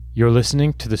You're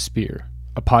listening to The Spear,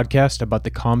 a podcast about the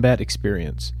combat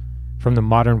experience from the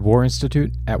Modern War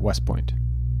Institute at West Point.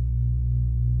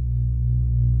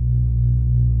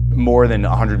 More than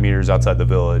 100 meters outside the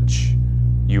village,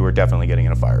 you were definitely getting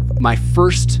in a firefight. My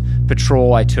first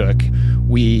patrol I took,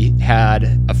 we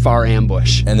had a far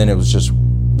ambush. And then it was just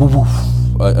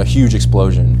a huge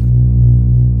explosion.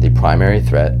 The primary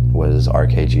threat was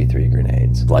RKG-3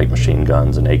 grenades. Light machine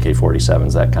guns and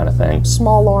AK-47s, that kind of thing.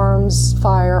 Small arms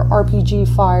fire,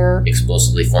 RPG fire.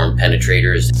 Explosively formed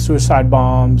penetrators. Suicide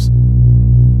bombs.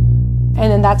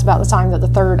 And then that's about the time that the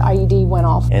third IED went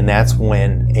off. And that's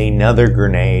when another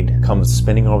grenade comes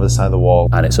spinning over the side of the wall.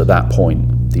 And it's at that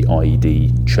point the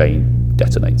IED chain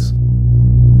detonates.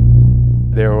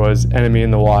 There was enemy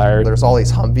in the wire. There's all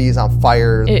these Humvees on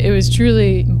fire. It was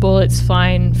truly bullets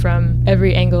flying from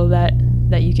every angle that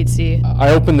you could see. I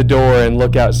open the door and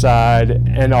look outside,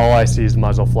 and all I see is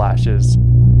muzzle flashes.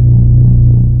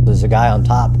 There's a guy on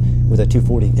top with a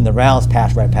 240, and the rounds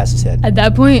passed right past his head. At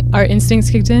that point, our instincts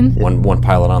kicked in. One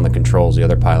pilot on the controls, the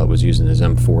other pilot was using his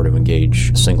M4 to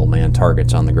engage single-man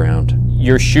targets on the ground.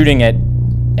 You're shooting at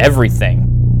everything.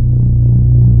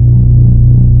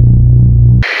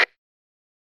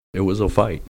 It was a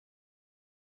fight.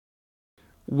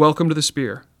 Welcome to The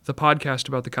Spear, the podcast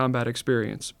about the combat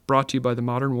experience, brought to you by the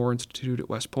Modern War Institute at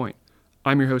West Point.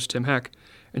 I'm your host, Tim Heck,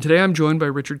 and today I'm joined by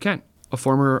Richard Kent, a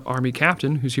former Army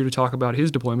captain who's here to talk about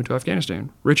his deployment to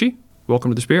Afghanistan. Richie,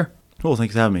 welcome to The Spear. Cool,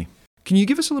 thanks for having me. Can you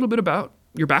give us a little bit about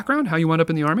your background, how you wound up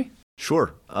in the Army?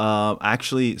 Sure.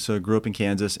 Actually, I grew up in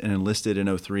Kansas and enlisted in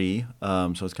 2003,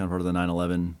 so it's kind of part of the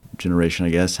 9/11 generation, I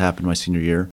guess. Happened my senior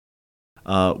year.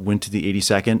 Went to the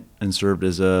 82nd and served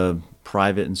as a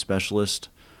private and specialist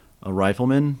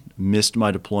rifleman. Missed my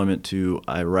deployment to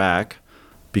Iraq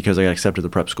because I got accepted to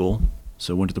the prep school.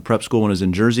 So went to the prep school when I was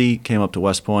in Jersey, came up to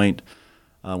West Point,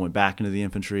 went back into the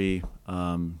infantry,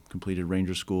 completed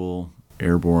Ranger School,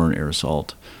 airborne, air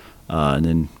assault, and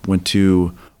then went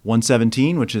to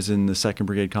 117, which is in the 2nd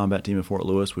Brigade Combat Team at Fort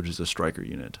Lewis, which is a striker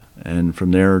unit. And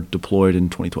from there, deployed in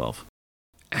 2012.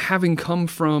 Having come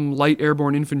from light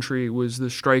airborne infantry, was the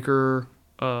striker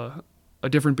a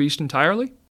different beast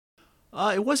entirely?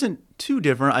 It wasn't too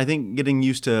different. I think getting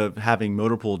used to having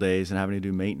motor pool days and having to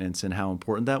do maintenance and how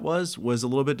important that was a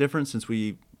little bit different since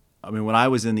when I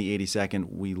was in the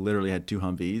 82nd, we literally had 2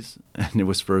 Humvees, and it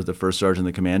was for the first sergeant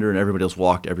and the commander, and everybody else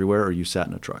walked everywhere or you sat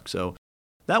in a truck. So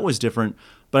that was different.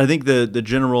 But I think the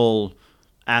general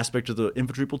aspect of the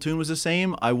infantry platoon was the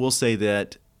same. I will say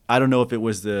that I don't know if it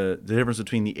was the difference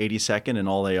between the 82nd and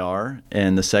all AR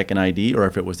and the 2nd ID, or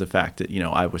if it was the fact that,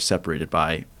 I was separated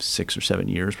by 6 or 7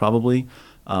 years probably.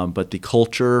 But the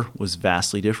culture was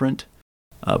vastly different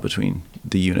between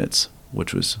the units,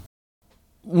 which was...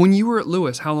 When you were at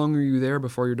Lewis, how long were you there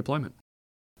before your deployment?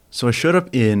 So I showed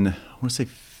up in, I want to say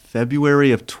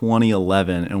February of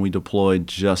 2011, and we deployed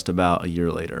just about a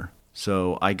year later.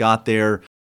 So I got there,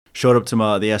 showed up to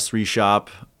the S3 shop.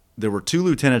 There were 2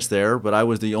 lieutenants there, but I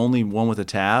was the only one with a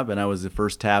tab, and I was the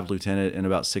first tabbed lieutenant in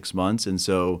about 6 months. And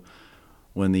so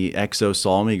when the XO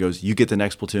saw me, he goes, "You get the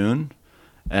next platoon."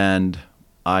 And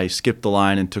I skipped the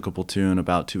line and took a platoon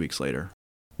about 2 weeks later.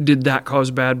 Did that cause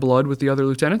bad blood with the other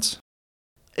lieutenants?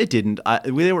 It didn't.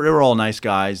 They were all nice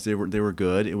guys. They were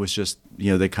good. It was just,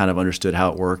 they kind of understood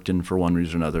how it worked, and for one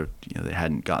reason or another, they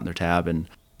hadn't gotten their tab. And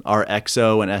our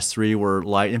XO and S3 were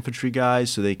light infantry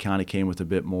guys, so they kind of came with a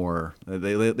bit more.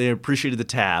 They appreciated the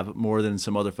tab more than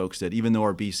some other folks did, even though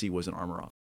our BC was an armor off.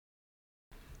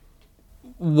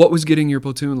 What was getting your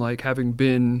platoon like, having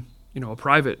been, a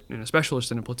private and a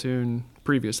specialist in a platoon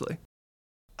previously?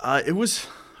 I was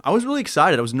really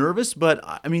excited. I was nervous, but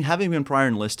having been prior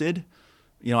enlisted,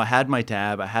 I had my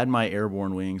tab, I had my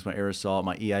airborne wings, my air assault,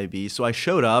 my EIB. So I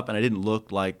showed up and I didn't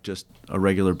look like just a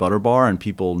regular butter bar, and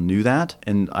people knew that.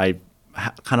 And I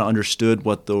kind of understood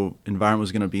what the environment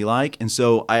was going to be like. And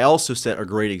so I also set a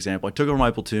great example. I took over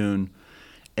my platoon,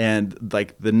 and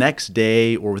like the next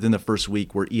day or within the first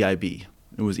week were EIB.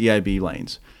 It was EIB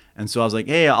lanes. And so I was like,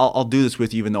 hey, I'll do this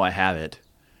with you even though I have it.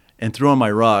 And threw on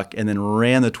my ruck and then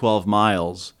ran the 12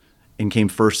 miles and came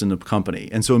first in the company.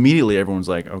 And so immediately everyone's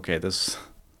like, okay, this...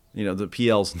 the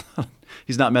PL's,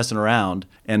 he's not messing around.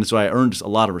 And so I earned just a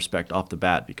lot of respect off the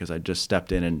bat because I just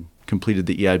stepped in and completed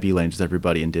the EIB lanes with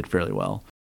everybody and did fairly well.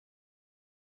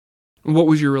 What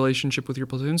was your relationship with your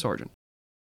platoon sergeant?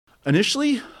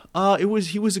 Initially,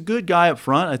 he was a good guy up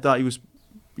front. I thought he was,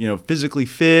 physically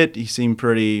fit. He seemed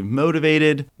pretty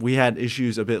motivated. We had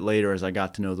issues a bit later as I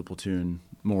got to know the platoon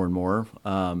more and more.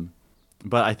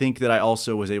 But I think that I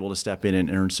also was able to step in and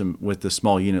earn some with the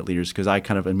small unit leaders because I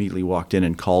kind of immediately walked in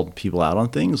and called people out on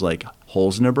things like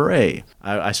holes in a beret.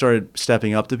 I started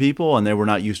stepping up to people, and they were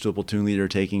not used to a platoon leader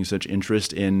taking such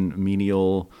interest in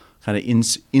menial kind of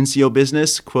NCO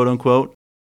business, quote unquote.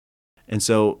 And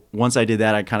so once I did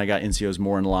that, I kind of got NCOs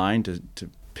more in line to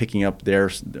picking up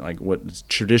their, like what's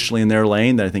traditionally in their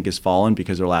lane that I think has fallen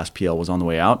because their last PL was on the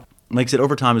way out. And like I said,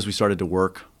 over time as we started to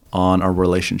work on our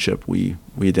relationship, we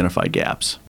identified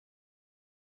gaps.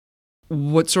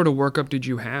 What sort of workup did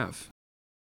you have?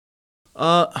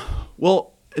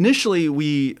 Well,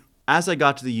 initially as I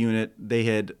got to the unit,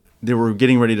 they were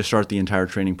getting ready to start the entire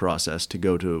training process to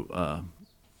go to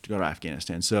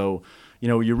Afghanistan. So,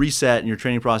 you reset, and your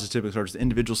training process typically starts with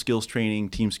individual skills training,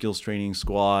 team skills training,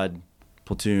 squad,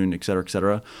 platoon, et cetera, et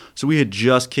cetera. So we had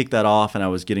just kicked that off, and I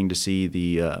was getting to see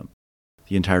the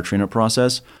entire train-up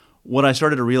process. What I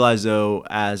started to realize, though,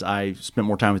 as I spent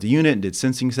more time with the unit and did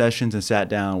sensing sessions and sat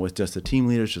down with just the team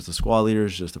leaders, just the squad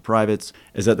leaders, just the privates,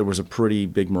 is that there was a pretty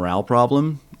big morale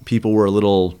problem. People were a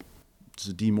little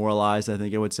demoralized, I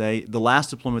think I would say. The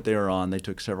last deployment they were on, they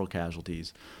took several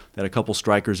casualties. They had a couple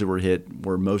strikers that were hit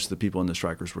where most of the people in the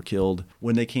strikers were killed.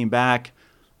 When they came back,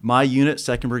 my unit,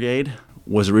 2nd Brigade,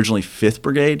 was originally 5th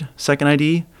Brigade, 2nd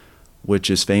ID,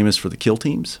 which is famous for the kill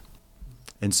teams.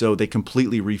 And so they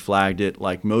completely reflagged it.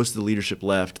 Like most of the leadership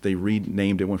left, they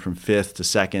renamed it, went from 5th to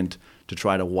 2nd to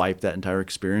try to wipe that entire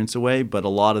experience away. But a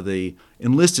lot of the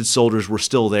enlisted soldiers were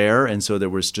still there, and so there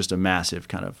was just a massive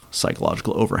kind of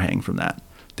psychological overhang from that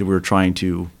we were trying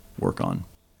to work on.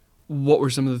 What were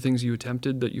some of the things you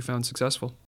attempted that you found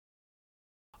successful?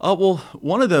 Well,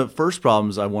 one of the first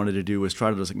problems I wanted to do was try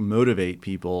to just motivate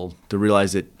people to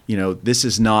realize that, this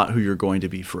is not who you're going to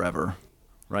be forever.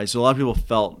 Right, so a lot of people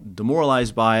felt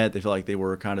demoralized by it. They felt like they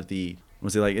were kind of at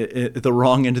the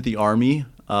wrong end of the army,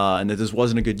 and that this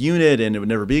wasn't a good unit, and it would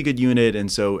never be a good unit.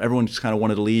 And so everyone just kind of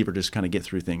wanted to leave or just kind of get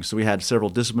through things. So we had several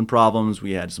discipline problems,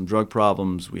 we had some drug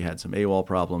problems, we had some AWOL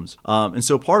problems, and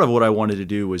so part of what I wanted to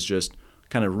do was just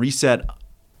kind of reset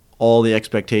all the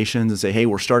expectations and say, hey,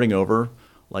 we're starting over.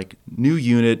 Like new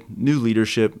unit, new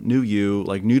leadership, new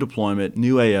like new deployment,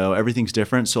 new AO, everything's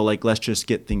different. So let's just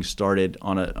get things started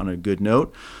on a good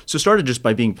note. So started just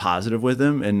by being positive with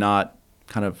them and not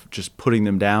kind of just putting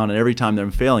them down. And every time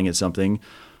they're failing at something,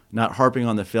 not harping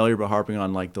on the failure, but harping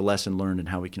on the lesson learned and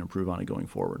how we can improve on it going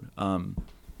forward. So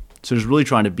just really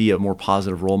trying to be a more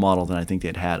positive role model than I think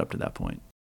they'd had up to that point.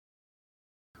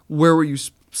 Where were you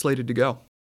slated to go?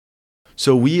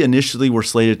 So we initially were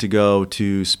slated to go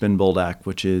to Spin Boldak,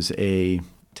 which is a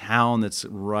town that's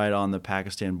right on the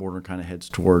Pakistan border, kind of heads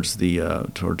towards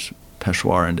towards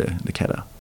Peshawar and the Quetta.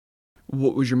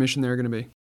 What was your mission there going to be?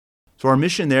 So our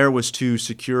mission there was to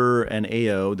secure an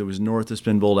AO that was north of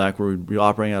Spin Boldak, where we'd be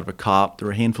operating out of a COP. There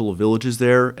were a handful of villages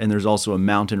there, and there's also a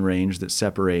mountain range that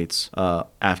separates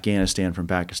Afghanistan from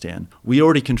Pakistan. We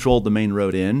already controlled the main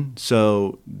road in,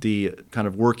 so the kind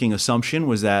of working assumption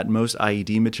was that most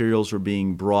IED materials were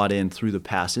being brought in through the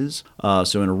passes,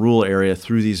 so in a rural area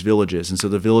through these villages. And so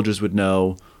the villages would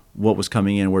know what was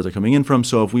coming in, where they're coming in from.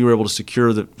 So if we were able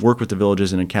to work with the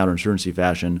villages in a counterinsurgency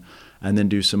fashion and then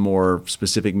do some more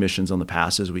specific missions on the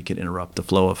passes, we could interrupt the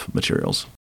flow of materials.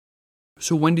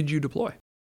 So when did you deploy?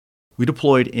 We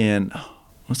deployed in, I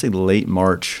want to say late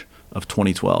March of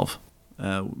 2012. We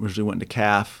originally went into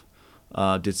CAF,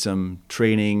 did some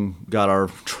training, got our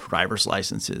driver's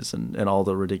licenses and all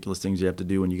the ridiculous things you have to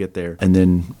do when you get there, and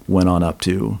then went on up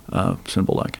to Spin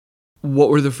Boldak. What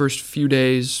were the first few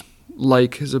days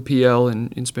like as a PL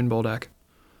in Spin Boldak?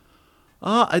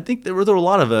 I think there were a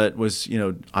lot of it was,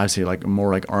 I say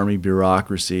more like Army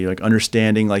bureaucracy,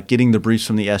 understanding, getting the briefs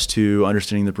from the S2,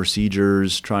 understanding the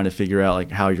procedures, trying to figure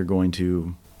out how you're going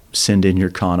to send in your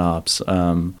con ops.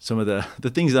 Some of the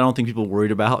things that I don't think people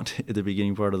worried about at the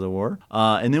beginning part of the war.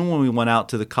 And then when we went out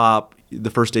to the COP, the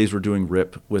first days were doing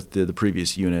RIP with the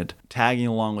previous unit, tagging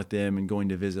along with them and going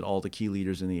to visit all the key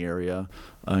leaders in the area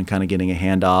and kind of getting a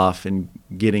handoff and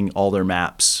getting all their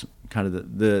maps, kind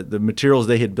of the materials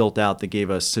they had built out that gave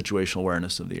us situational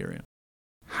awareness of the area.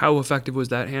 How effective was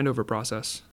that handover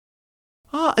process?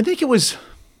 I think it was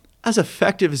as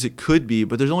effective as it could be,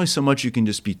 but there's only so much you can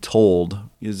just be told.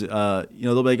 They'll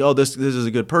be like, oh, this is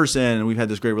a good person, and we've had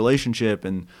this great relationship,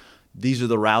 and these are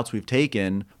the routes we've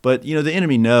taken. But the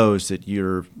enemy knows that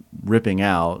you're ripping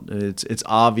out. It's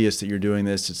obvious that you're doing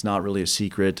this. It's not really a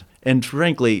secret, and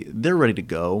frankly, they're ready to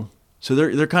go. So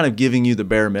they're kind of giving you the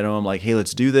bare minimum, like, hey,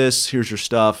 let's do this. Here's your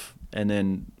stuff, and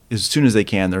then as soon as they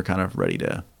can, they're kind of ready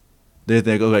to. They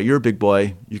think, okay, you're a big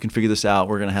boy. You can figure this out.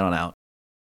 We're gonna head on out.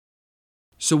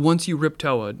 So once you ripped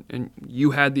TOA and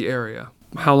you had the area,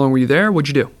 how long were you there? What'd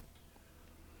you do?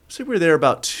 So we were there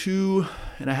about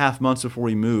 2.5 months before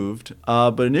we moved.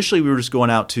 But initially we were just going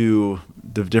out to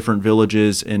the different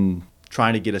villages and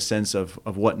trying to get a sense of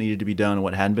what needed to be done and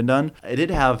what hadn't been done. I did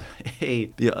have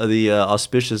the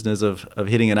auspiciousness of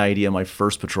hitting an IED on my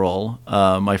first patrol.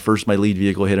 My lead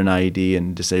vehicle hit an IED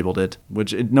and disabled it,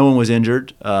 no one was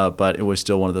injured, but it was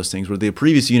still one of those things where the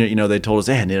previous unit, they told us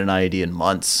they hadn't hit an IED in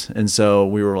months. And so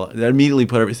that immediately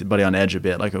put everybody on edge a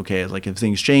bit, like, okay, like if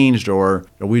things changed or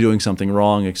are we doing something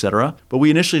wrong, etc. But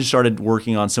we initially started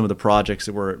working on some of the projects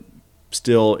that were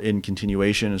still in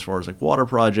continuation as far as like water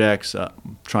projects,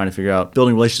 trying to figure out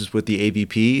building relationships with the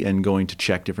AVP and going to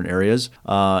check different areas.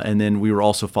 And then we were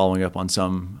also following up on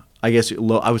some, I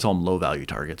would call them low value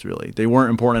targets, really. They weren't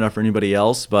important enough for anybody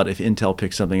else, but if Intel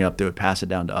picked something up, they would pass it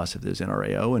down to us if there's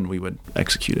NRAO and we would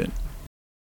execute it.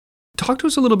 Talk to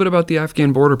us a little bit about the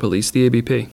Afghan Border Police, the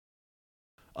ABP.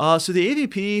 So the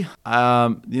AVP,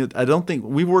 I don't think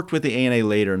we worked with the ANA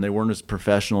later, and they weren't as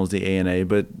professional as the ANA,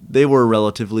 but they were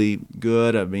relatively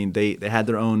good. I mean, they had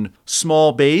their own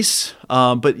small base,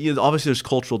 but obviously there's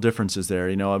cultural differences there.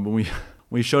 When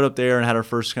we showed up there and had our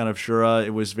first kind of shura,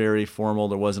 it was very formal.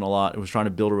 There wasn't a lot. It was trying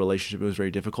to build a relationship. It was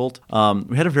very difficult.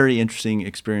 We had a very interesting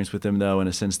experience with them, though, in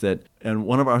a sense that, and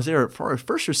I was there for our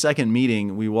first or second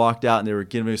meeting. We walked out and they were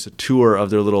giving us a tour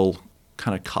of their little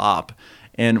kind of COP.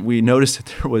 And we noticed that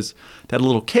they had a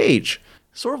little cage,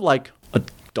 sort of like a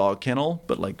dog kennel,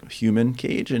 but like a human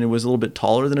cage. And it was a little bit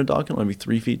taller than a dog kennel, maybe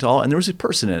 3 feet tall. And there was a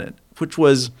person in it, which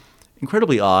was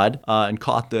incredibly odd and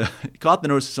caught the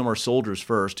notice of some of our soldiers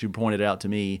first, who pointed it out to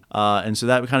me. And so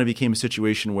that kind of became a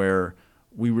situation where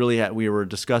we were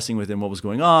discussing with him what was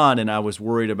going on, and I was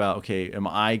worried about, okay, am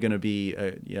I going to be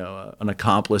an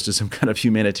accomplice to some kind of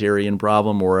humanitarian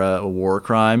problem or a war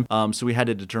crime? So we had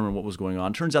to determine what was going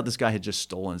on. Turns out this guy had just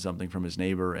stolen something from his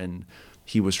neighbor, and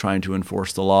he was trying to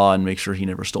enforce the law and make sure he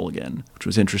never stole again, which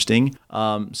was interesting.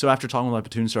 So after talking with my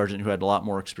platoon sergeant, who had a lot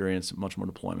more experience, much more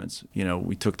deployments,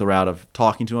 we took the route of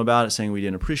talking to him about it, saying we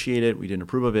didn't appreciate it, we didn't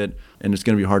approve of it, and it's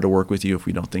going to be hard to work with you if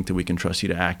we don't think that we can trust you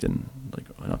to act in like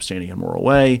an upstanding and moral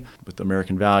way with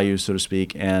American values, so to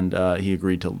speak. And he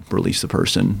agreed to release the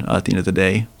person at the end of the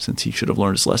day, since he should have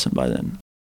learned his lesson by then.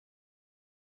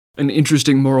 An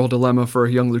interesting moral dilemma for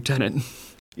a young lieutenant.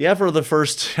 Yeah, for the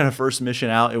first mission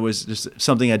out, it was just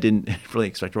something I didn't really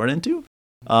expect to run into,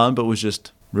 but was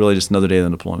just really just another day of the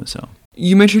deployment. So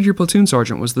you mentioned your platoon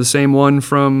sergeant was the same one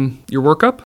from your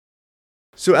workup?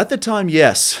 So at the time,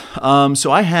 yes.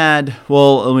 So I had,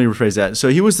 let me rephrase that. So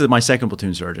he was my second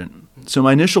platoon sergeant. So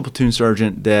my initial platoon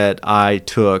sergeant that I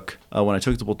took when I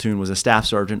took the platoon was a staff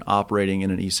sergeant operating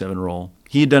in an E7 role.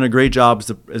 He had done a great job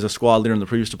as a squad leader in the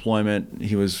previous deployment.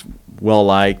 He was well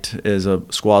liked as a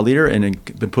squad leader and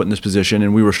had been put in this position.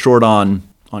 And we were short on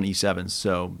E7s.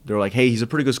 So they were like, hey, he's a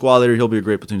pretty good squad leader. He'll be a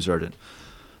great platoon sergeant.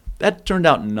 That turned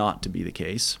out not to be the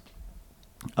case.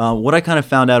 What I kind of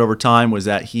found out over time was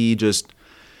that he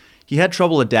had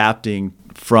trouble adapting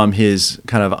from his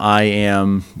kind of I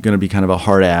am going to be kind of a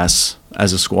hard ass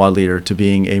as a squad leader to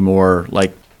being a more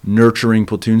like nurturing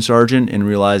platoon sergeant and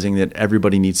realizing that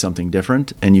everybody needs something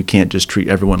different and you can't just treat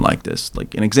everyone like this.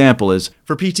 Like an example is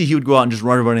for PT, he would go out and just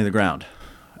run everybody to the ground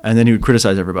and then he would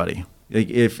criticize everybody. Like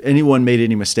if anyone made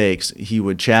any mistakes, he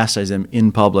would chastise them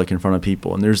in public in front of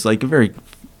people. And there's like a very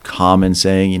common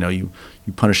saying, you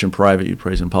punish in private, you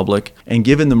praise in public. And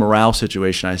given the morale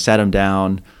situation, I sat him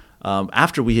down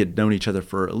after we had known each other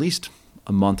for at least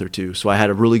a month or two. So I had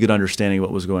a really good understanding of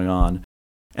what was going on.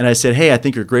 And I said, hey, I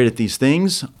think you're great at these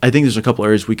things. I think there's a couple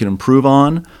areas we can improve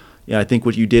on. Yeah, I think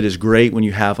what you did is great when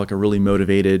you have like a really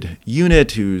motivated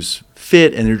unit who's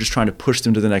fit and they're just trying to push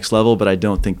them to the next level, but I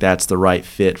don't think that's the right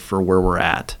fit for where we're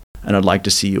at. And I'd like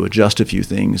to see you adjust a few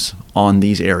things on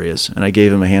these areas. And I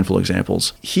gave him a handful of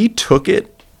examples. He took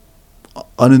it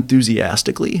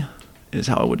unenthusiastically, is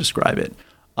how I would describe it.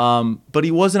 But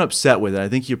he wasn't upset with it. I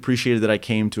think he appreciated that I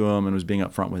came to him and was being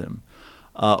upfront with him.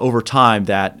 Over time,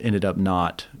 that ended up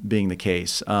not being the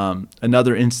case.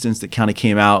 Another instance that kind of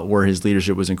came out where his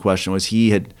leadership was in question was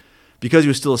because he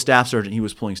was still a staff sergeant, he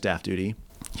was pulling staff duty.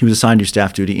 He was assigned to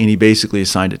staff duty, and he basically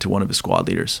assigned it to one of his squad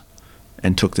leaders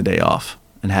and took the day off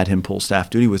and had him pull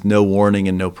staff duty with no warning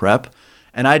and no prep.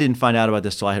 And I didn't find out about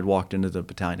this till I had walked into the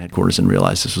battalion headquarters and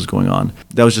realized this was going on.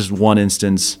 That was just one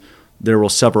instance. There were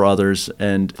several others.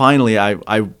 And finally, I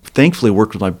thankfully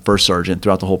worked with my first sergeant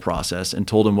throughout the whole process and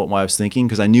told him what I was thinking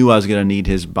because I knew I was going to need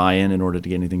his buy-in in order to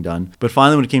get anything done. But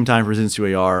finally, when it came time for his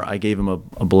NCOAR, I gave him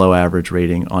a below average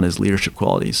rating on his leadership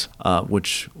qualities,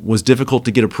 which was difficult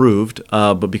to get approved.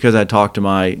 But because I talked to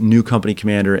my new company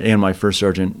commander and my first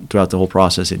sergeant throughout the whole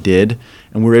process, it did.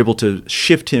 And we were able to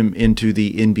shift him into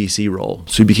the NBC role.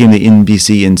 So he became the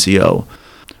NBC NCO,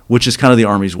 which is kind of the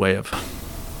Army's way of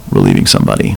relieving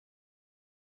somebody.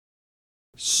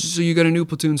 So you got a new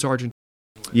platoon sergeant.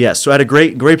 Yes, so I had a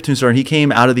great platoon sergeant. He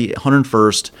came out of the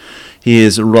 101st.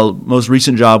 His most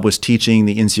recent job was teaching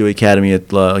the NCO Academy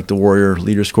at like the Warrior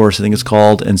Leaders Course, I think it's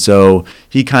called. And so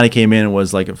he kind of came in and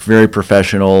was like very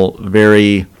professional,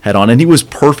 very head-on, and he was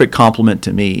perfect complement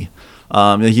to me.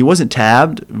 He wasn't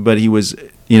tabbed, but he was,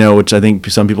 which I think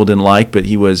some people didn't like, but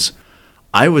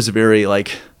I was a very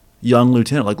like young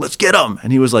lieutenant, like, let's get him.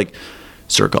 And he was like,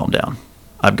 sir, calm down.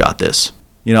 I've got this.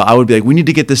 I would be like, we need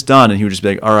to get this done. And he would just be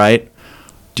like, all right,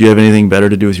 do you have anything better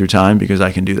to do with your time? Because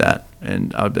I can do that.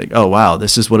 And I would be like, oh, wow,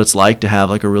 this is what it's like to have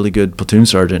like a really good platoon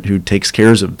sergeant who takes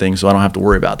care of things so I don't have to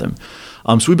worry about them.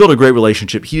 So we built a great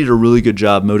relationship. He did a really good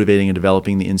job motivating and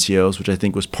developing the NCOs, which I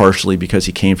think was partially because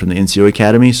he came from the NCO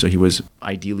Academy, so he was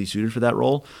ideally suited for that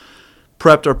role.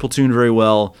 Prepped our platoon very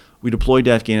well. We deployed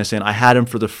to Afghanistan. I had him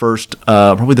for the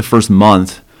probably the first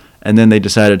month, and then they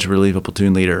decided to relieve a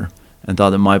platoon leader and thought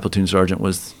that my platoon sergeant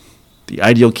was the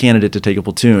ideal candidate to take a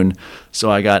platoon, so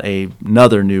I got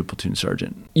another new platoon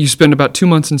sergeant. You spent about 2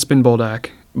 months in Spin Boldak,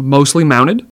 mostly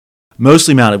mounted?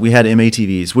 Mostly mounted. We had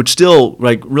MATVs, which still,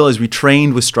 realized we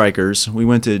trained with strikers. We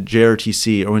went to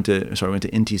JRTC, went to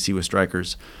NTC with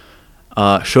strikers.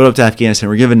 Showed up to Afghanistan.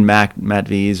 We're given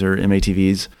MATVs or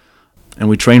MATVs, and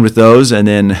we trained with those, and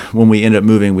then when we ended up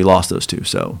moving, we lost those two,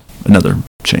 so another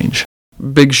change.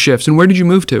 Big shifts. And where did you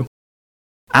move to?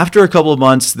 After a couple of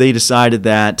months, they decided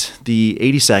that the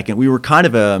 82nd, we were kind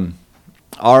of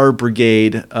our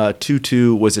brigade,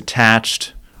 2-2, was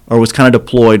attached or was kind of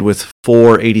deployed with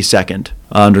 482nd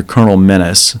under Colonel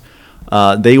Menace.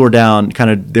 They were down,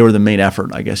 they were the main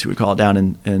effort, I guess you would call it,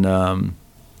 down in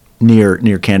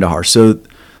near Kandahar. So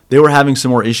they were having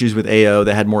some more issues with AO.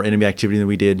 They had more enemy activity than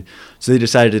we did. So they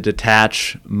decided to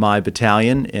detach my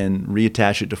battalion and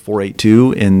reattach it to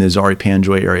 482 in the Zari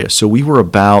Panjwai area. So we were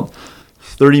about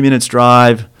 30 minutes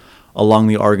drive along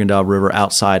the Arghandab River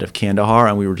outside of Kandahar,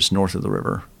 and we were just north of the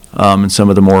river in some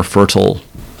of the more fertile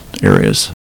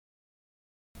areas.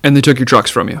 And they took your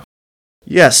trucks from you?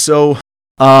 Yes, so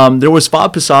there was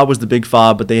FOB Passab was the big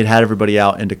FOB, but they had everybody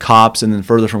out into COPs, and then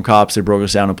further from COPs, they broke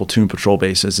us down to platoon patrol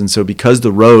bases. And so because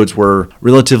the roads were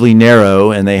relatively narrow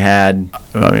and they had,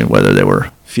 whether they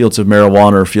were fields of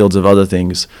marijuana or fields of other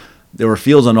things, there were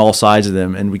fields on all sides of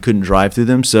them, and we couldn't drive through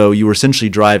them. So you were essentially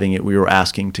driving it. We were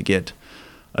asking to get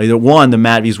either one, the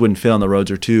MATVs wouldn't fit on the roads,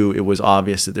 or two, it was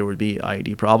obvious that there would be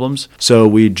IED problems. So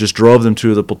we just drove them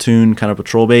to the platoon kind of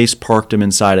patrol base, parked them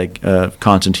inside a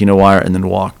concertina wire, and then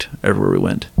walked everywhere we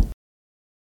went.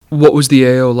 What was the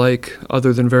AO like,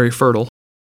 other than very fertile?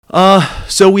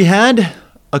 So we had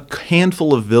a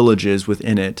handful of villages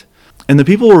within it. And the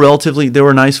people were they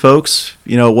were nice folks.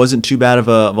 It wasn't too bad of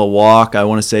a walk. I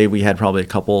want to say we had probably a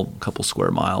couple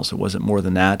square miles. It wasn't more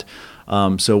than that.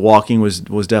 So walking was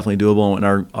definitely doable. And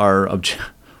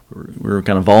we were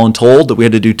kind of voluntold that we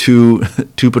had to do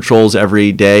two patrols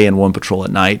every day and one patrol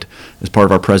at night as part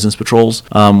of our presence patrols,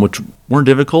 which weren't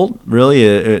difficult, really.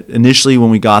 Initially, when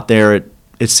we got there,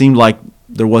 it seemed like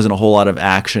there wasn't a whole lot of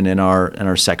action in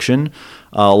our section.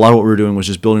 A lot of what we were doing was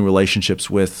just building relationships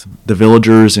with the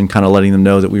villagers and kind of letting them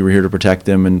know that we were here to protect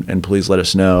them and please let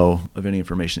us know of any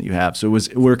information that you have. So we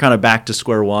were kind of back to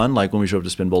square one, like when we showed up to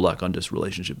Spin Boldak, on just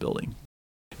relationship building.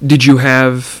 Did you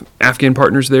have Afghan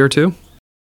partners there too?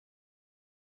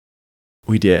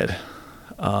 We did.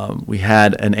 We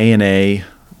had an A&A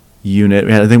unit.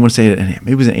 We had,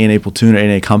 maybe it was an A&A platoon or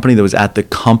A&A company that was at the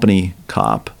company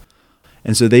COP.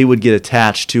 And so they would get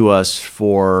attached to us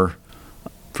for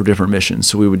different missions.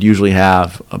 So we would usually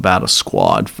have about a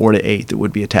squad, 4 to 8, that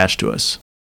would be attached to us.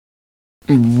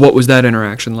 What was that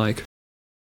interaction like?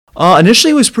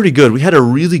 Initially, it was pretty good. We had a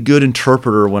really good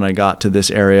interpreter when I got to this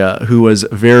area who was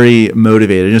very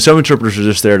motivated. Some interpreters are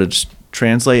just there to just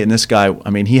translate, and this guy,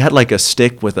 he had like a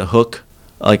stick with a hook,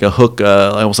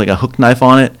 almost like a hook knife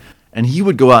on it, and he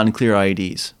would go out and clear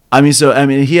IEDs.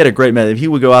 He had a great method. If he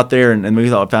would go out there and maybe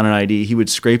thought found an ID, he would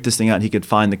scrape this thing out and he could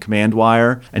find the command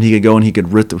wire, and he could go and he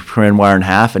could rip the command wire in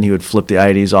half, and he would flip the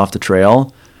IDs off the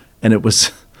trail. And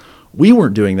we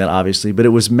weren't doing that, obviously, but it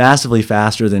was massively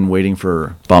faster than waiting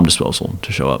for bomb disposal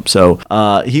to show up. So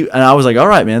and I was like, all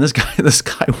right, man, this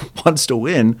guy wants to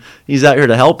win. He's out here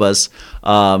to help us.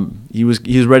 He was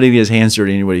ready to get his hands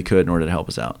dirty any way he could in order to help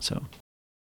us out. So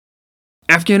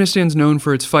Afghanistan's known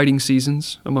for its fighting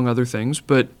seasons, among other things,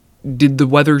 but did the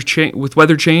weather with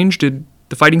weather change, did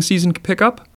the fighting season pick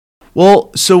up? Well,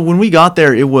 so when we got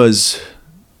there, it was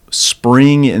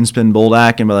spring in Spin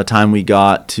Boldak, and by the time we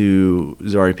got to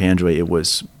Zari Panjwai, it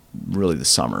was really the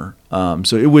summer. So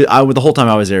the whole time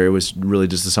I was there, it was really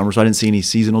just the summer, so I didn't see any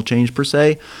seasonal change per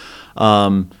se.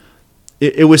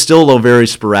 it was still, though, very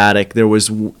sporadic. There was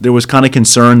kind of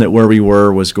concern that where we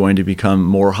were was going to become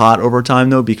more hot over time,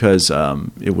 though, because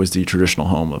it was the traditional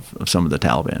home of some of the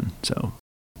Taliban. So,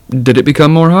 did it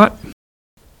become more hot?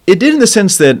 It did, in the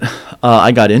sense that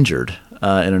I got injured in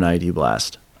an IED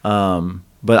blast.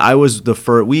 But I was the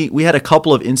first. We had a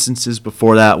couple of instances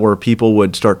before that where people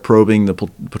would start probing the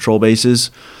patrol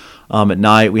bases at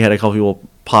night. We had a couple people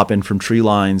pop in from tree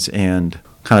lines and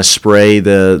kind of spray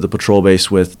the patrol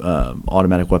base with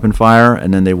automatic weapon fire,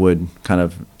 and then they would kind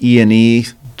of E&E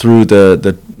through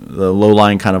the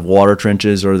low-lying kind of water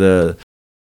trenches or the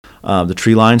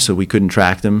tree line, so we couldn't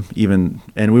track them even,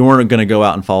 and we weren't going to go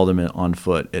out and follow them on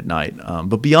foot at night.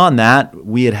 But beyond that,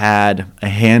 we had a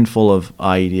handful of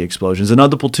IED explosions.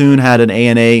 Another platoon had an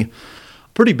ANA,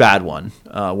 pretty bad one,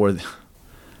 where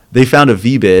they found a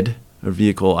VBID, a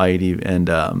vehicle IED,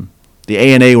 and the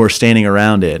ANA were standing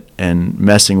around it and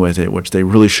messing with it, which they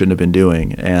really shouldn't have been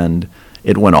doing, and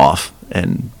it went off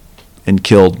and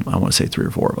killed, I want to say, 3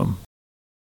 or 4 of them.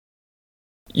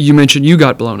 You mentioned you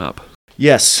got blown up.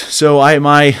 Yes. So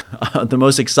the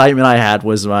most excitement I had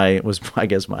was my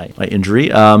injury.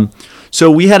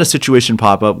 So we had a situation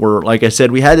pop up where, like I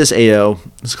said, we had this AO,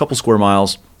 it's a couple square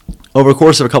miles. Over the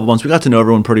course of a couple months, we got to know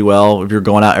everyone pretty well. If you're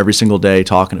going out every single day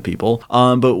talking to people.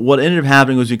 But what ended up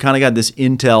happening was we kind of got this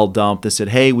intel dump that said,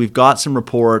 hey, we've got some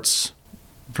reports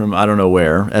from I don't know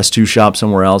where, S2 shop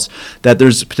somewhere else, that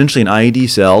there's potentially an IED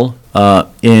cell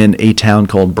in a town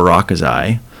called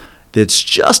Barakazai that's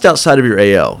just outside of your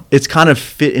AO. It's kind of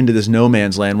fit into this no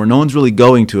man's land where no one's really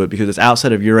going to it because it's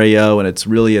outside of your AO and it's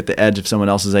really at the edge of someone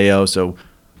else's AO. So,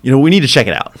 we need to check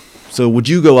it out. So would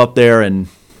you go up there and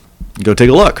go take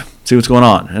a look, see what's going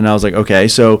on? And I was like, okay.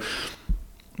 So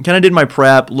kind of did my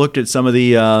prep, looked at some of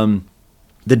the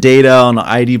data on the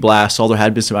IED blast. Saw there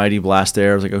had been some IED blast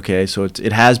there. I was like, okay, so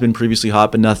it has been previously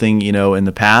hot, but nothing, in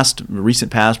the past,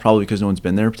 recent past, probably because no one's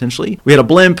been there potentially. We had a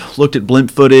blimp, looked at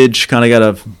blimp footage, kind of got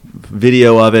a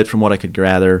video of it from what I could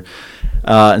gather,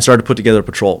 and started to put together a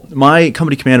patrol. My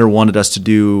company commander wanted us to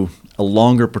do a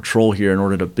longer patrol here in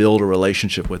order to build a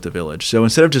relationship with the village. So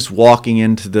instead of just walking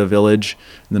into the village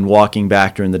and then walking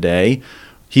back during the day,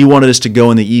 he wanted us to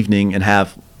go in the evening and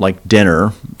have like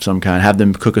dinner, some kind, have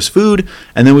them cook us food,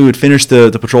 and then we would finish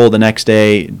the patrol the next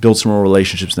day, build some more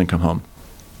relationships, and then come home,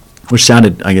 which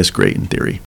sounded, I guess, great in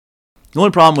theory. The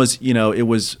only problem was, it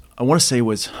was, I want to say it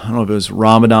was, I don't know if it was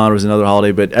Ramadan or it was another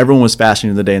holiday, but everyone was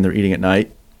fasting in the day and they're eating at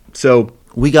night. So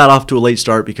we got off to a late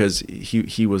start because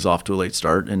he was off to a late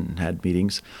start and had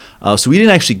meetings. So we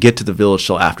didn't actually get to the village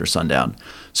till after sundown.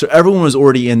 So everyone was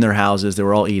already in their houses. They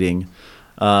were all eating.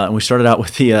 And we started out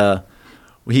with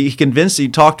he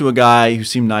talked to a guy who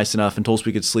seemed nice enough and told us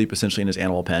we could sleep essentially in his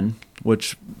animal pen,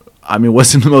 which,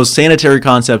 wasn't the most sanitary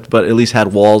concept, but at least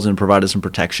had walls and provided some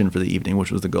protection for the evening,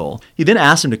 which was the goal. He then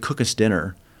asked him to cook us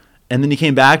dinner. And then he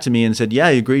came back to me and said,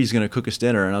 yeah, he agreed he's going to cook us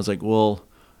dinner. And I was like, well,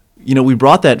 we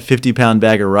brought that 50-pound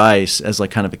bag of rice as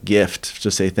like kind of a gift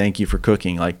to say thank you for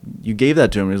cooking. Like, you gave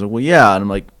that to him. And he's like, well, yeah. And I'm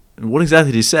like, what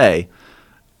exactly did he say?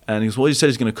 And he goes, well, he said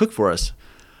he's going to cook for us.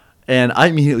 And I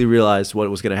immediately realized what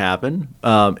was going to happen.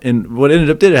 And what ended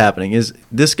up happening is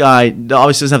this guy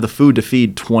obviously doesn't have the food to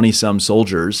feed 20-some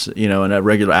soldiers, in a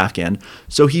regular Afghan.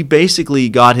 So he basically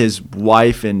got his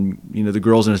wife and, the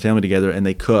girls in his family together, and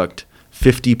they cooked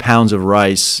 50 pounds of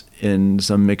rice in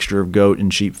some mixture of goat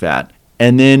and sheep fat.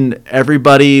 And then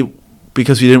everybody,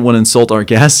 because we didn't want to insult our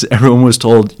guests, everyone was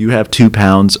told, you have 2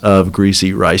 pounds of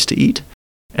greasy rice to eat,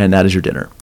 and that is your dinner.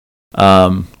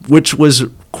 Which was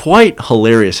quite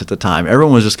hilarious at the time.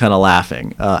 Everyone was just kind of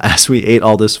laughing as we ate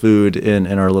all this food in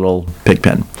our little pig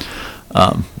pen,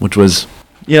 which was,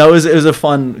 it was a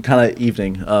fun kind of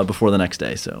evening before the next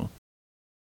day. So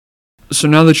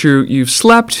now that you've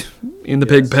slept in the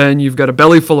pig pen, you've got a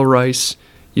belly full of rice,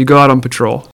 you go out on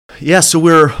patrol. Yeah, so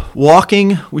we're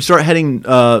walking. We start heading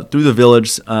through the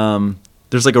village.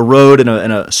 There's like a road and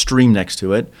a stream next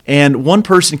to it. And one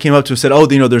person came up to us and said, oh,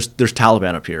 there's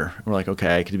Taliban up here. And we're like,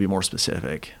 okay, could you be more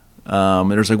specific?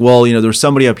 And there's like, well, there's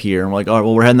somebody up here. And we're like, all right,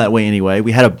 well, we're heading that way anyway.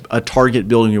 We had a target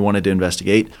building we wanted to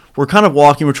investigate. We're kind of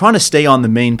walking. We're trying to stay on the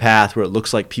main path where it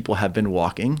looks like people have been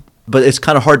walking. But it's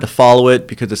kind of hard to follow it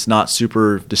because it's not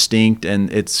super distinct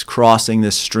and it's crossing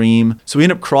this stream. So we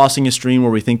end up crossing a stream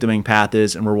where we think the main path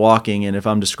is, and we're walking. And if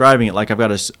I'm describing it, like I've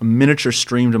got a miniature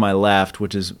stream to my left,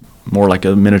 which is more like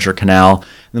a miniature canal. And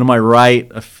then on my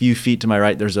right, a few feet to my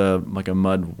right, there's a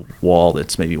mud wall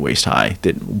that's maybe waist high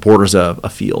that borders a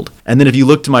field. And then if you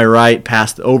look to my right,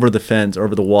 past over the fence,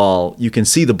 over the wall, you can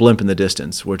see the blimp in the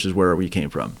distance, which is where we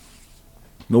came from.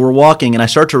 But we're walking, and I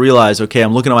start to realize, okay,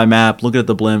 I'm looking at my map, looking at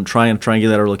the blimp, trying to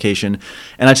triangulate our location,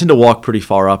 and I tend to walk pretty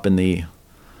far up in the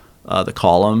the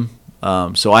column.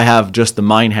 So I have just the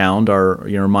mine hound, our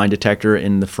mine detector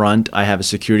in the front. I have a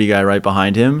security guy right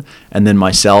behind him, and then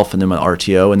myself, and then my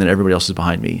RTO, and then everybody else is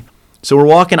behind me. So we're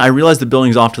walking. I realize the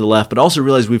building's off to the left, but also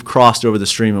realize we've crossed over the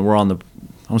stream and we're on the,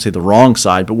 I won't say the wrong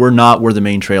side, but we're not where the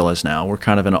main trail is now. We're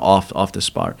kind of in off this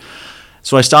spot.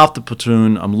 So I stop the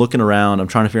platoon. I'm looking around. I'm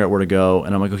trying to figure out where to go,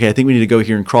 and I'm like, okay, I think we need to go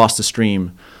here and cross the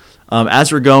stream.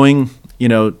 As we're going,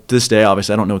 this day,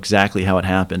 obviously, I don't know exactly how it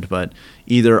happened, but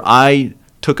either I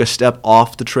took a step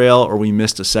off the trail or we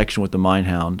missed a section with the mine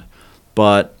hound.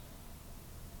 But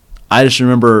I just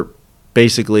remember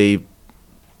basically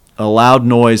a loud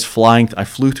noise flying. I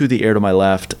flew through the air to my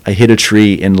left. I hit a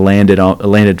tree and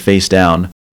landed face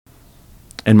down.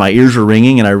 And my ears were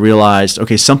ringing, and I realized,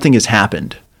 okay, something has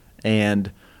happened. And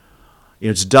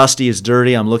it's dusty, it's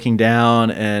dirty. I'm looking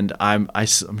down, and I'm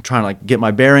trying to get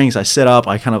my bearings. I sit up.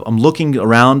 I'm looking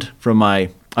around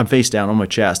I'm face down on my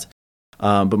chest.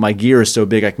 But my gear is so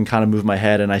big I can kind of move my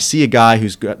head, and I see a guy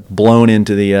who's got blown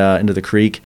into the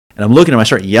creek, and I'm looking at him. I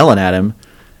start yelling at him,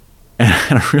 and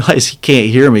I realize he can't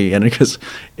hear me, and because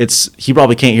he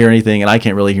probably can't hear anything, and I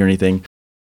can't really hear anything.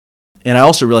 And I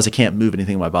also realize I can't move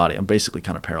anything in my body. I'm basically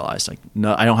kind of paralyzed.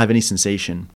 No, I don't have any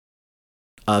sensation.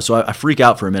 So I freak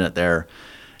out for a minute there,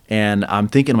 and I'm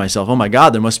thinking to myself, oh my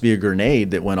God, there must be a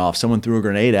grenade that went off. Someone threw a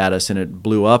grenade at us and it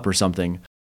blew up or something.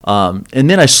 And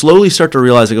then I slowly start to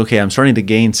realize, okay, I'm starting to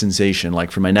gain sensation,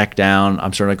 from my neck down.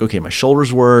 I'm starting okay, my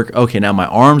shoulders work. Okay, now my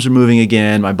arms are moving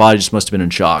again. My body just must have been in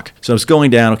shock. So I was going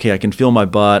down. Okay, I can feel my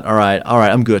butt. All right,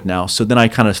 I'm good now. So then I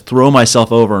kind of throw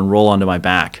myself over and roll onto my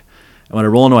back. And when I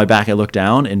roll onto my back, I look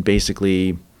down, and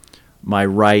basically my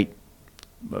right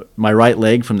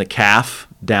leg from the calf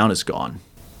down is gone.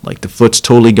 The foot's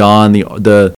totally gone.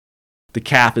 The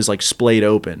calf is splayed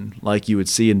open, like you would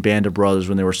see in Band of Brothers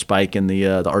when they were spiking the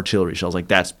artillery shells.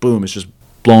 That's boom, it's just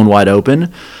blown wide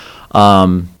open.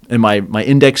 And my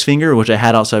index finger, which I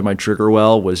had outside my trigger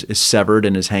well, is severed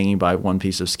and is hanging by one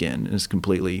piece of skin. It's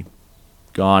completely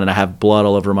gone, and I have blood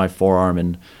all over my forearm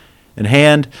and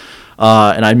hand.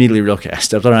 And I immediately realized, okay, I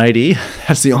stepped on an ID.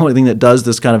 That's the only thing that does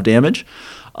this kind of damage.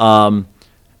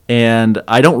 And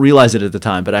I don't realize it at the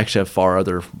time, but I actually have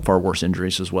far worse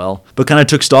injuries as well. But kind of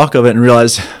took stock of it and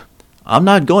realized I'm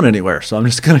not going anywhere. So I'm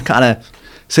just going to kind of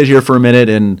sit here for a minute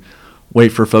and wait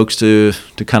for folks to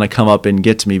kind of come up and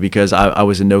get to me, because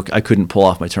I couldn't pull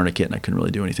off my tourniquet and I couldn't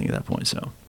really do anything at that point.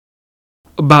 So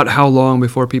about how long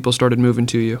before people started moving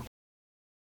to you?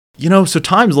 So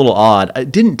time's a little odd.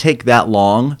 It didn't take that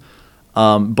long,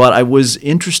 but I was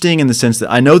interesting in the sense that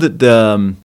I know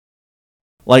that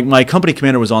my company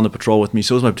commander was on the patrol with me,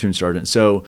 so was my platoon sergeant.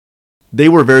 So they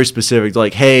were very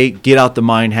specific, hey, get out the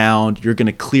mine hound. You're going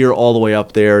to clear all the way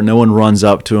up there. No one runs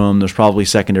up to them. There's probably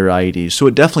secondary IEDs. So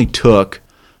it definitely took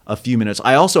a few minutes.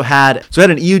 I had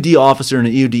an EOD officer and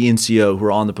an EOD NCO who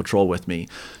were on the patrol with me.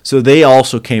 So they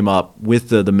also came up with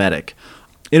the medic.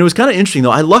 And it was kind of interesting,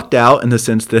 though. I lucked out in the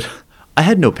sense that I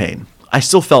had no pain. I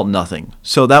still felt nothing.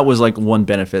 So that was one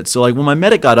benefit. So when my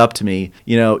medic got up to me,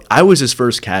 I was his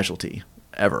first casualty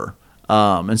ever.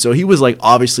 And so he was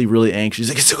obviously really anxious.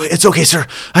 He's it's okay, sir.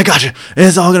 I got you.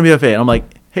 It's all going to be okay. And I'm like,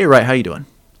 hey, Wright, how you doing?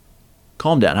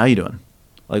 Calm down. How you doing?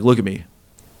 Look at me.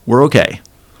 We're okay.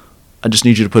 I just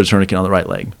need you to put a tourniquet on the right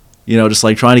leg. Just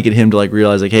trying to get him to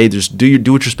realize hey, just do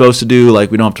what you're supposed to do.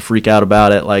 We don't have to freak out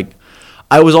about it.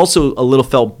 I was also a little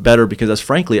felt better because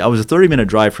frankly, I was a 30-minute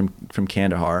drive from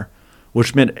Kandahar,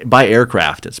 which meant by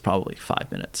aircraft, it's probably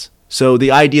 5 minutes. So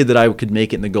the idea that I could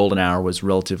make it in the golden hour was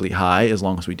relatively high as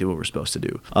long as we do what we're supposed to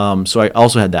do. So I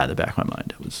also had that in the back of my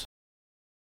mind.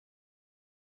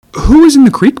 Who was in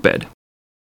the creek bed?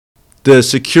 The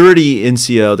security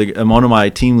NCO, one of my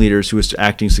team leaders who was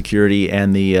acting security,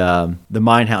 and the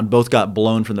mine hound both got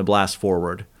blown from the blast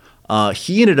forward.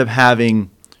 He ended up having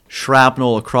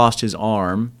shrapnel across his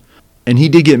arm, and he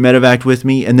did get medevac with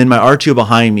me. And then my RTO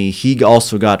behind me, he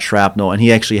also got shrapnel, and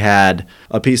he actually had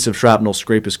a piece of shrapnel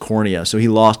scrape his cornea, so he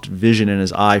lost vision in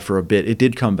his eye for a bit. It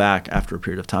did come back after a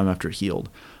period of time after it healed.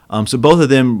 So both of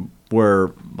them were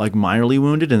minorly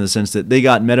wounded in the sense that they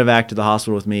got medevac to the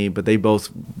hospital with me, but they both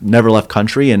never left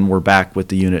country and were back with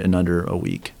the unit in under a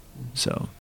week. So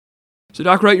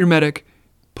Doc Wright, your medic,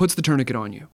 puts the tourniquet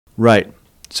on you. Right.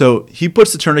 So he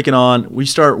puts the tourniquet on, we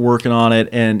start working on it,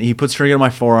 and he puts tourniquet on my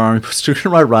forearm, he puts tourniquet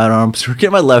on my right arm, tourniquet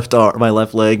on my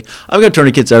left leg. I've got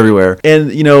tourniquets everywhere. And,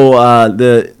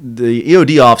 the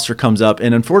EOD officer comes up,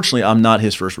 and unfortunately, I'm not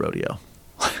his first rodeo.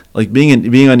 Like being an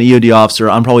EOD officer,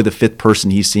 I'm probably the 5th person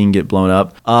he's seen get blown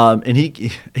up. And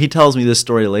he tells me this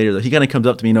story later that he kind of comes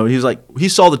up to me, he was like, he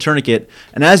saw the tourniquet,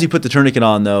 and as he put the tourniquet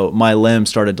on though, my limb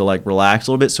started to like relax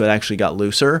a little bit, so it actually got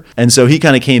looser. And so he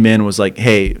kind of came in and was like,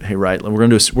 hey, right, we're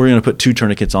gonna put 2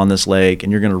 tourniquets on this leg,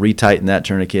 and you're gonna retighten that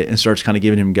tourniquet, and starts kind of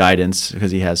giving him guidance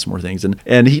because he has some more things.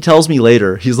 And he tells me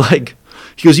later, he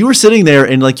goes, you were sitting there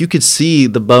and like you could see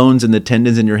the bones and the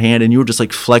tendons in your hand, and you were just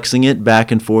like flexing it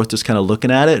back and forth, just kind of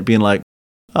looking at it, being like,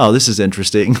 oh, this is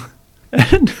interesting.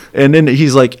 and then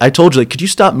he's like, I told you, like, could you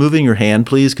stop moving your hand,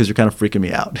 please? Because you're kind of freaking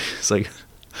me out. It's like,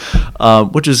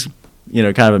 which is,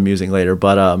 kind of amusing later.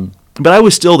 But I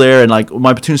was still there, and like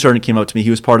my platoon sergeant came up to me. He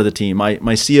was part of the team.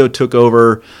 My CO took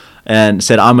over and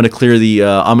said, I'm going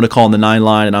to call in the 9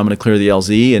 line, and I'm going to clear the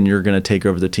LZ, and you're going to take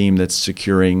over the team that's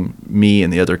securing me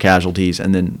and the other casualties,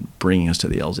 and then bringing us to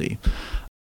the LZ.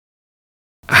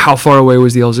 How far away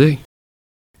was the LZ?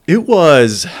 It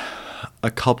was a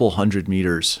couple 100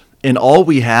 meters. And all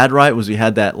we had, right, was we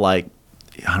had that, like,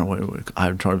 I don't know what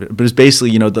I'm trying to, but it's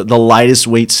basically, the lightest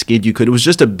weight skid you could. It was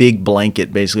just a big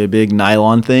blanket, basically, a big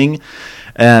nylon thing.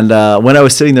 And when I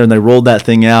was sitting there and they rolled that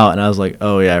thing out, and I was like,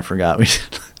 oh, yeah, I forgot.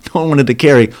 No one wanted to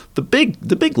carry the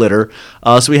big litter.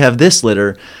 So we have this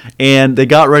litter, and they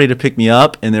got ready to pick me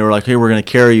up, and they were like, hey, we're going to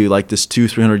carry you like this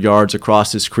 200-300 yards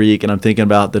across this creek. And I'm thinking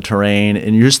about the terrain,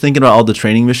 and you're just thinking about all the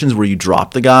training missions where you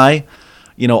drop the guy,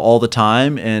 all the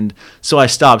time. And so I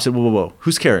stopped, said, whoa,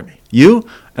 who's carrying me? You?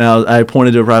 And I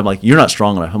pointed to a I'm like, you're not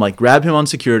strong enough. I'm like, grab him on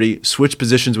security, switch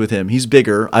positions with him. He's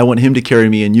bigger. I want him to carry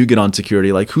me, and you get on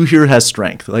security. Like, who here has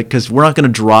strength? Like, because we're not going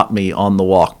to drop me on the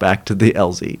walk back to the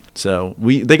LZ. So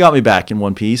they got me back in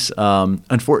one piece.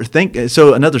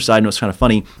 So another side note is kind of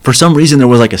funny. For some reason, there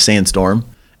was like a sandstorm.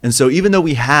 And so even though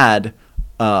we had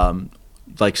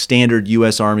like standard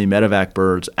U.S. Army medevac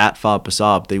birds at FOB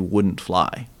Pasab, they wouldn't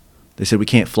fly. They said, we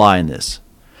can't fly in this.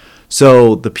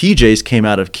 So the PJs came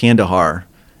out of Kandahar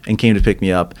and came to pick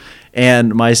me up.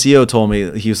 And my CO told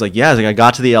me, he was like, yeah, I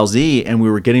got to the LZ and we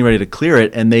were getting ready to clear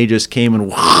it, and they just came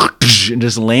and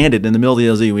just landed in the middle of the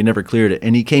LZ. We never cleared it.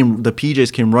 And the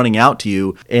PJs came running out to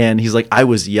you, and he's like, I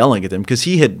was yelling at them because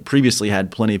he had previously had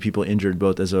plenty of people injured,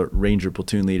 both as a Ranger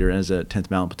platoon leader and as a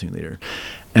 10th Mountain platoon leader.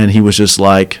 And he was just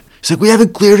like, he's like, we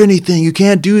haven't cleared anything. You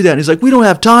can't do that. And he's like, we don't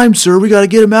have time, sir. We got to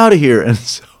get him out of here. And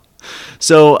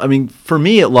so, I mean, for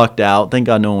me, it lucked out. Thank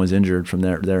God no one was injured from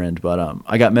their end. But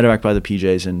I got medevac by the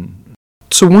PJs. And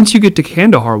so once you get to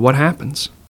Kandahar, what happens?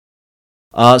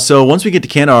 So once we get to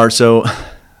Kandahar,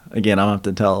 again, I'm going to have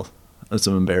to tell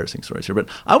some embarrassing stories here. But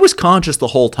I was conscious the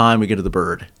whole time we get to the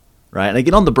bird, right? And I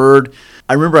get on the bird.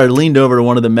 I remember I leaned over to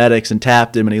one of the medics and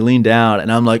tapped him, and he leaned down.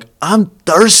 And I'm like, I'm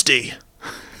thirsty.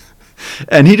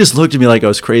 And he just looked at me like I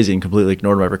was crazy and completely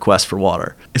ignored my request for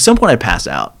water. At some point, I pass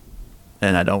out.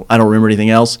 And I don't remember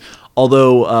anything else.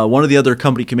 Although one of the other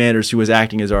company commanders who was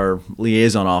acting as our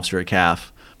liaison officer at CAF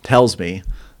tells me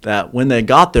that when they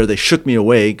got there, they shook me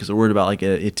awake because they're worried about like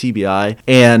a TBI.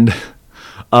 And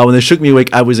when they shook me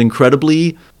awake, I was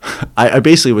incredibly, I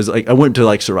basically was like, I went to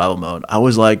like survival mode. I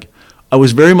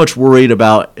was very much worried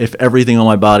about if everything on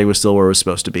my body was still where it was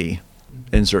supposed to be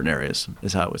in certain areas,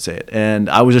 is how I would say it. And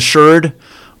I was assured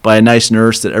by a nice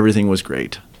nurse that everything was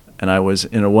great. And I was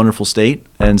in a wonderful state.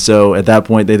 And so at that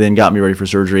point, they then got me ready for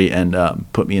surgery and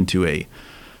put me into a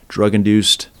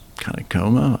drug-induced kind of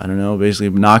coma. I don't know, basically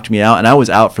knocked me out. And I was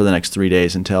out for the next 3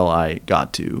 days until I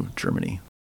got to Germany.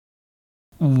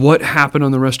 What happened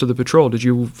on the rest of the patrol? Did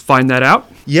you find that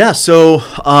out? Yeah, so,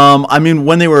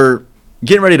 when they were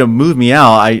getting ready to move me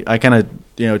out, I kind of,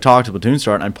 talked to platoon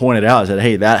sergeant, and I pointed out, I said,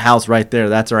 hey, that house right there,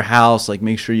 that's our house. Like,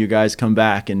 make sure you guys come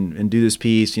back and do this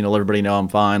piece. Let everybody know I'm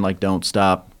fine. Like, don't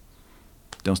stop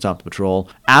the patrol.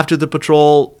 After the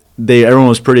patrol, everyone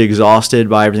was pretty exhausted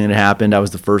by everything that happened. I was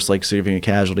the first significant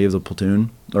casualty of the platoon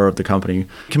or of the company.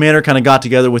 Commander kind of got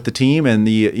together with the team, and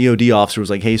the EOD officer was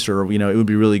like, hey, sir, it would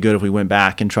be really good if we went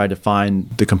back and tried to find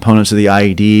the components of the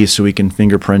IED so we can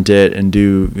fingerprint it and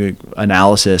do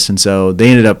analysis. And so they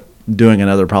ended up doing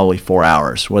another probably 4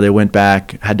 hours where they went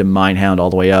back, had to mine hound all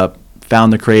the way up,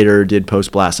 found the crater, did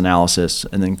post-blast analysis,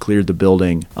 and then cleared the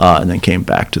building, and then came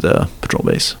back to the patrol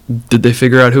base. Did they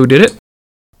figure out who did it?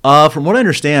 From what I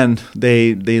understand,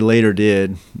 they later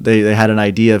did. They had an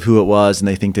idea of who it was, and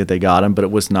they think that they got him, but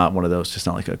it was not one of those, just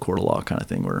not like a court of law kind of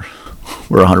thing where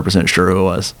we're 100% sure who it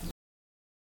was.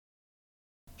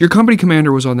 Your company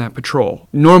commander was on that patrol.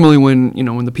 Normally when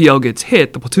the PL gets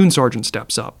hit, the platoon sergeant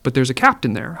steps up, but there's a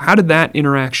captain there. How did that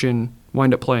interaction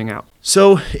wind up playing out?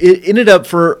 So it ended up,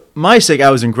 for my sake,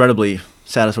 I was incredibly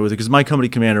satisfied with it because my company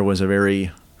commander was a very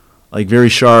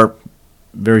sharp,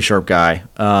 very sharp guy.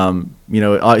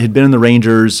 He'd been in the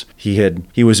Rangers.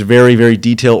 He was very, very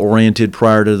detail oriented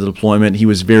prior to the deployment. He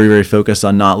was very, very focused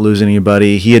on not losing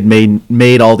anybody. He had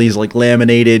made all these like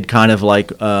laminated kind of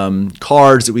like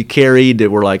cards that we carried that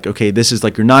were like, okay, this is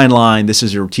like your 9 line, this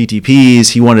is your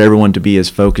TTPs. He wanted everyone to be as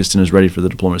focused and as ready for the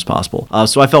deployment as possible.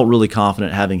 So I felt really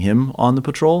confident having him on the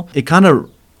patrol. It kind of,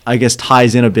 I guess,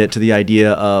 ties in a bit to the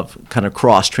idea of kind of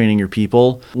cross-training your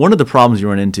people. One of the problems you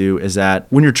run into is that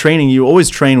when you're training, you always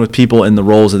train with people in the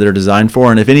roles that they're designed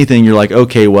for. And if anything, you're like,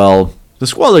 okay, well, the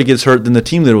squad leader gets hurt, then the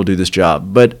team leader will do this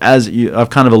job. But as I've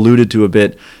kind of alluded to a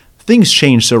bit, things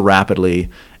change so rapidly.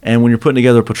 And when you're putting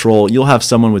together a patrol, you'll have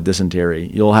someone with dysentery.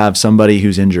 You'll have somebody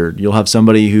who's injured. You'll have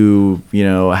somebody who,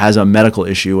 has a medical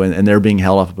issue and they're being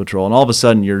held off a patrol. And all of a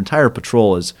sudden, your entire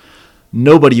patrol is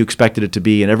nobody you expected it to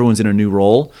be, and everyone's in a new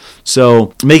role.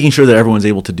 So making sure that everyone's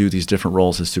able to do these different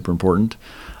roles is super important.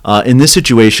 In this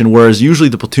situation, whereas usually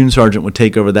the platoon sergeant would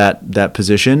take over that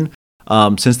position,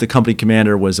 since the company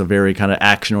commander was a very kind of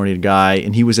action-oriented guy,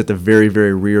 and he was at the very,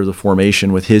 very rear of the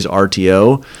formation with his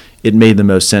RTO, it made the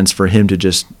most sense for him to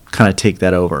just kind of take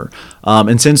that over.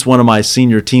 And since one of my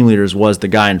senior team leaders was the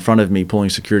guy in front of me pulling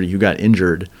security who got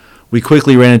injured, we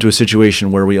quickly ran into a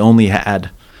situation where we only had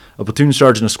a platoon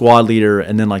sergeant, a squad leader,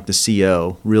 and then like the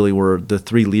CO really were the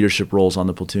 3 leadership roles on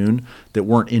the platoon that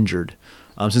weren't injured.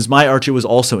 Since my RTO was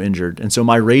also injured, and so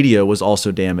my radio was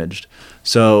also damaged.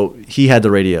 So he had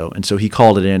the radio, and so he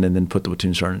called it in and then put the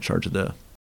platoon sergeant in charge of the...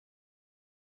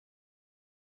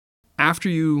 After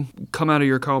you come out of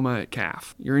your coma at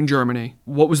CAF, you're in Germany.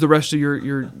 What was the rest of your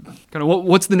kind of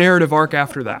what's the narrative arc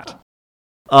after that?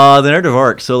 The narrative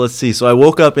arc. So let's see. So I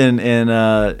woke up in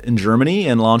Germany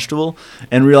in Launchtool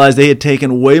and realized they had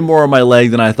taken way more of my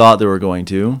leg than I thought they were going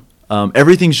to.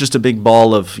 Everything's just a big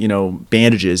ball of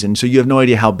bandages, and so you have no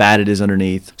idea how bad it is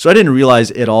underneath. So I didn't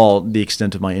realize at all the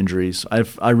extent of my injuries.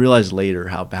 I realized later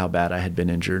how bad I had been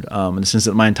injured. In the sense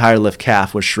that my entire left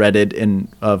calf was shredded and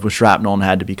with shrapnel and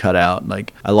had to be cut out.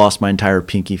 Like I lost my entire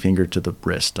pinky finger to the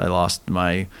wrist. I lost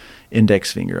my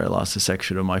index finger. I lost a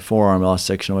section of my forearm. I lost a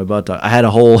section of my buttock. I had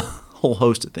a whole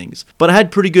host of things. But I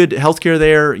had pretty good healthcare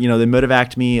there. They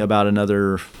medevaced me about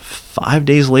another 5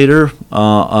 days later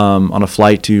on a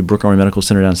flight to Brooke Army Medical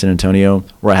Center down in San Antonio,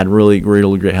 where I had really great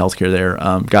healthcare there.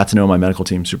 Got to know my medical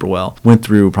team super well. Went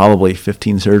through probably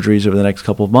 15 surgeries over the next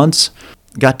couple of months.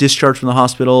 Got discharged from the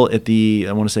hospital at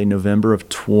I want to say November of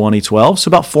 2012. So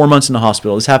about 4 months in the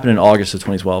hospital. This happened in August of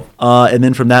 2012. And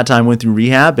then from that time went through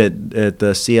rehab at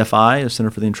the CFI, the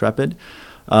Center for the Intrepid,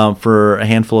 for a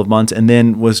handful of months, and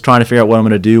then was trying to figure out what I'm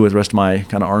going to do with the rest of my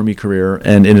kind of Army career,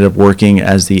 and ended up working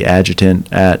as the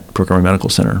adjutant at Brooke Army Medical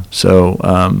Center. So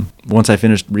once I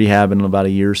finished rehab in about a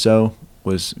year or so,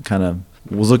 was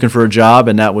looking for a job,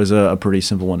 and that was a pretty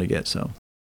simple one to get. So.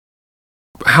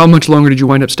 How much longer did you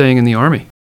wind up staying in the Army?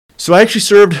 So I actually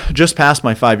served just past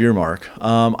my 5-year mark.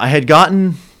 I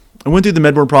went through the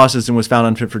med board process and was found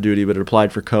unfit for duty, but had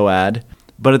applied for COAD.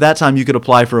 But at that time, you could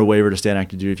apply for a waiver to stay on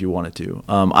active duty if you wanted to.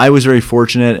 I was very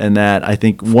fortunate in that I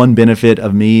think one benefit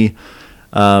of me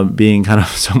being kind of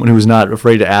someone who was not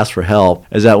afraid to ask for help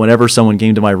is that whenever someone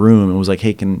came to my room and was like,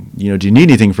 hey, do you need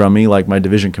anything from me, like my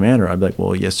division commander? I'd be like,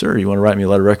 well, yes, sir. You want to write me a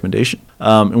letter of recommendation?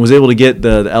 And was able to get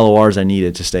the LORs I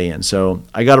needed to stay in. So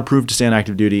I got approved to stay on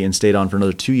active duty and stayed on for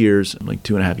another 2 years, like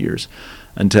 2.5 years,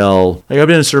 until I've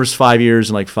been in service 5 years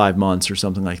and like 5 months or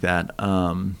something like that.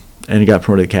 And got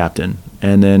promoted to captain,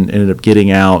 and then ended up getting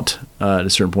out at a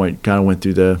certain point.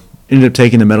 Ended up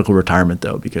taking the medical retirement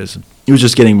though, because it was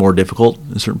just getting more difficult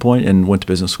at a certain point, and went to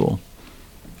business school.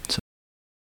 So.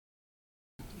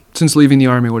 Since leaving the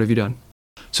Army, what have you done?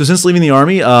 So since leaving the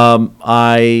Army, when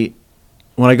I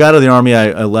got out of the Army,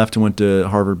 I left and went to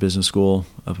Harvard Business School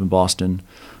up in Boston.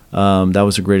 That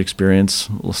was a great experience.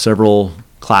 Several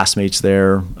classmates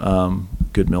there,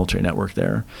 good military network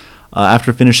there.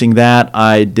 After finishing that,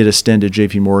 I did a stint at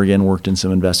JP Morgan, worked in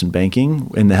some investment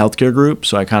banking in the healthcare group.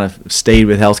 So I kind of stayed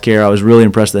with healthcare. I was really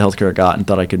impressed with the healthcare I got and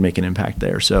thought I could make an impact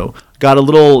there. So got a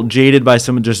little jaded by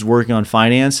someone just working on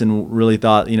finance, and really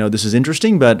thought, this is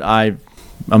interesting, but I'm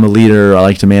a leader. I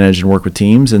like to manage and work with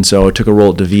teams. And so I took a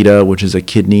role at DaVita, which is a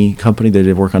kidney company. They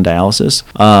did work on dialysis,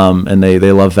 and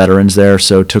they love veterans there.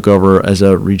 So took over as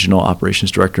a regional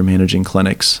operations director, managing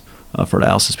clinics for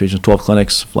dialysis patients, 12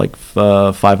 clinics, like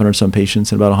 500 some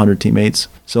patients and about 100 teammates.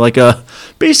 So like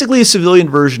basically a civilian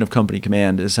version of company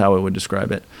command is how I would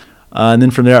describe it. And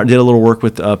then from there, I did a little work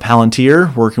with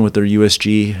Palantir, working with their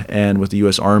USG and with the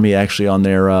U.S. Army, actually on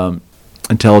their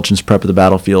intelligence prep of the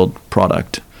battlefield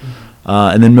product.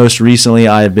 And then most recently,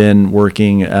 I've been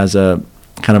working as a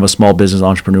kind of a small business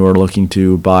entrepreneur looking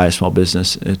to buy a small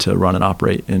business to run and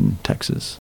operate in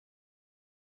Texas.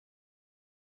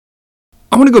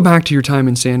 I want to go back to your time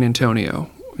in San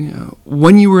Antonio.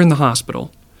 When you were in the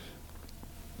hospital,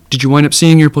 did you wind up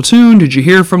seeing your platoon? Did you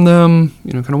hear from them?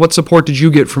 Kind of what support did you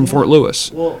get from Fort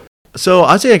Lewis? So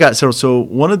I'd say I got so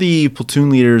one of the platoon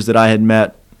leaders that I had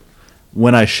met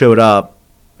when I showed up,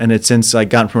 and had since I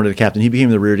gotten promoted to captain, he became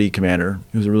the rear D commander.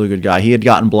 He was a really good guy. He had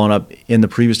gotten blown up in the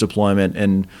previous deployment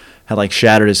and had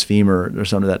shattered his femur or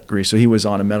something to that degree. So he was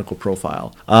on a medical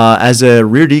profile. As a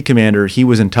rear D commander, he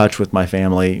was in touch with my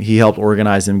family. He helped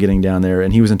organize them getting down there,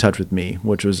 and he was in touch with me,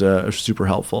 which was super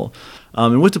helpful.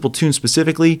 And with the platoon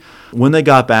specifically, when they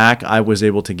got back, I was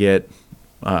able to get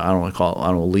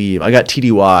leave. I got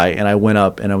TDY, and I went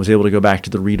up and I was able to go back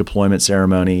to the redeployment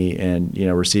ceremony and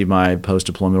receive my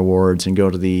post-deployment awards and go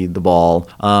to the ball.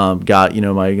 Got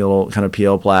my little kind of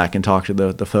PL plaque and talk to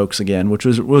the folks again, which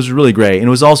was really great. And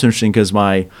it was also interesting because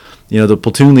my the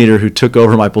platoon leader who took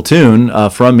over my platoon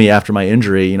from me after my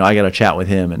injury, I got to chat with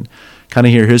him and kind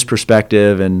of hear his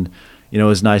perspective. And it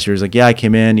was nice. He was like, yeah, I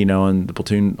came in, and the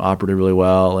platoon operated really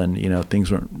well, and things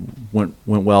went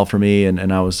well for me,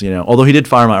 and I was, although he did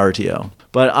fire my RTO,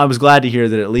 but I was glad to hear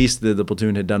that at least the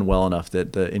platoon had done well enough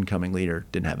that the incoming leader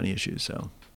didn't have any issues. So,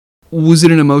 was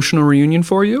it an emotional reunion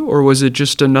for you, or was it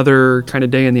just another kind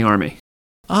of day in the Army?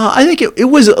 I think it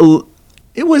was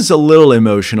a little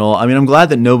emotional. I mean, I'm glad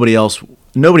that nobody else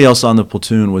on the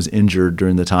platoon was injured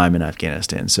during the time in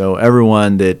Afghanistan. So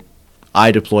everyone that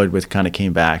I deployed with kind of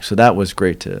came back. So that was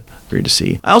great to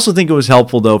see. I also think it was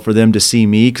helpful though for them to see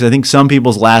me, because I think some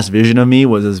people's last vision of me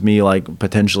was as me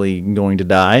potentially going to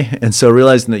die. And so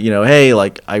realizing that, hey,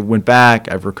 I went back,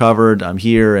 I've recovered, I'm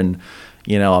here, and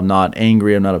I'm not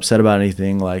angry, I'm not upset about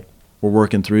anything, we're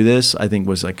working through this, I think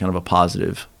was kind of a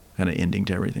positive kind of ending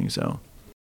to everything. So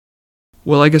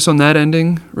well, I guess on that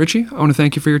ending, Richie, I want to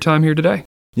thank you for your time here today.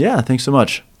 Yeah, thanks so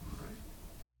much.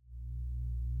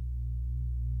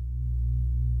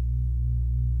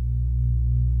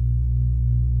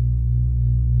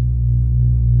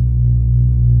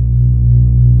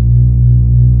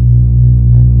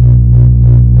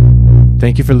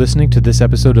 Thank you for listening to this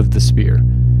episode of The Spear.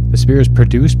 The Spear is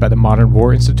produced by the Modern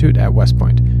War Institute at West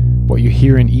Point. What you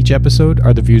hear in each episode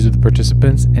are the views of the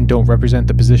participants and don't represent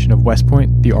the position of West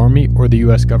Point, the Army, or the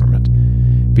U.S. government.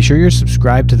 Be sure you're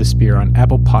subscribed to The Spear on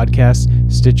Apple Podcasts,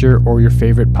 Stitcher, or your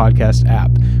favorite podcast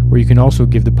app, where you can also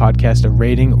give the podcast a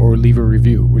rating or leave a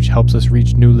review, which helps us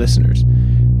reach new listeners.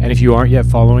 And if you aren't yet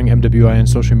following MWI on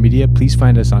social media, please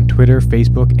find us on Twitter,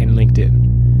 Facebook, and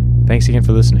LinkedIn. Thanks again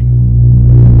for listening.